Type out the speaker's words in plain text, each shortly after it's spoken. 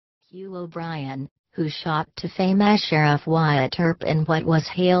Hugh O'Brian, who shot to fame as Sheriff Wyatt Earp in what was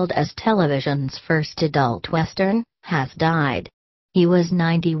hailed as television's first adult Western, has died. He was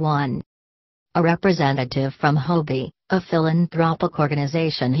 91. A representative from HOBY, a philanthropic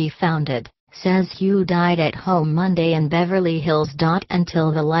organization he founded, says Hugh died at home Monday in Beverly Hills.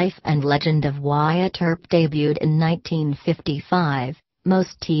 Until the life and legend of Wyatt Earp debuted in 1955,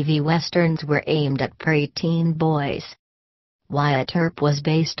 most TV westerns were aimed at preteen boys. Wyatt Earp was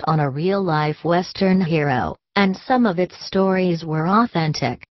based on a real-life Western hero, and some of its stories were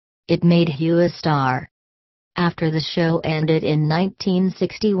authentic. It made Hugh a star. After the show ended in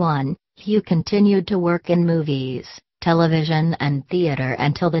 1961, Hugh continued to work in movies, television and theater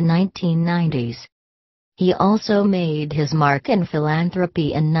until the 1990s. He also made his mark in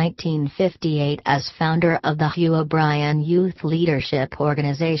philanthropy in 1958 as founder of the Hugh O'Brian Youth Leadership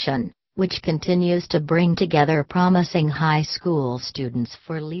organization, which continues to bring together promising high school students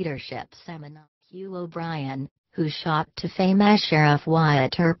for leadership seminars. Hugh O'Brian, who shot to fame as Sheriff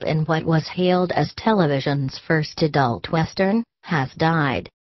Wyatt Earp in what was hailed as television's first adult Western, has died.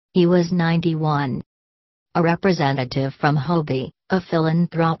 He was 91. A representative from HOBY, a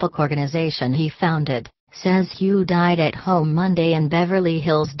philanthropic organization he founded, says Hugh died at home Monday in Beverly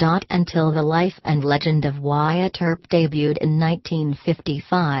Hills. Until the life and legend of Wyatt Earp debuted in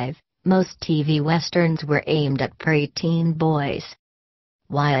 1955, most TV westerns were aimed at preteen boys.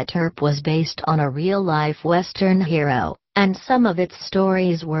 Wyatt Earp was based on a real-life Western hero, and some of its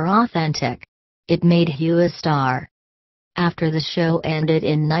stories were authentic. It made Hugh a star. After the show ended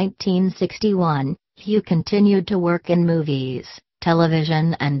in 1961, Hugh continued to work in movies,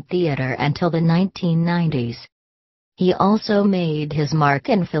 television and theater until the 1990s. He also made his mark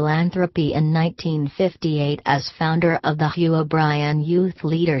in philanthropy in 1958 as founder of the Hugh O'Brian Youth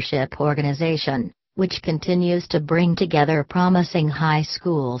Leadership organization, which continues to bring together promising high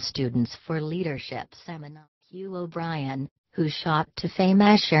school students for leadership seminars. Hugh O'Brian, who shot to fame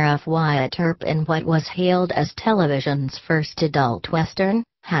as Sheriff Wyatt Earp in what was hailed as television's first adult Western,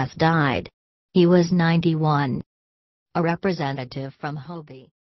 has died. He was 91. A representative from HOBY,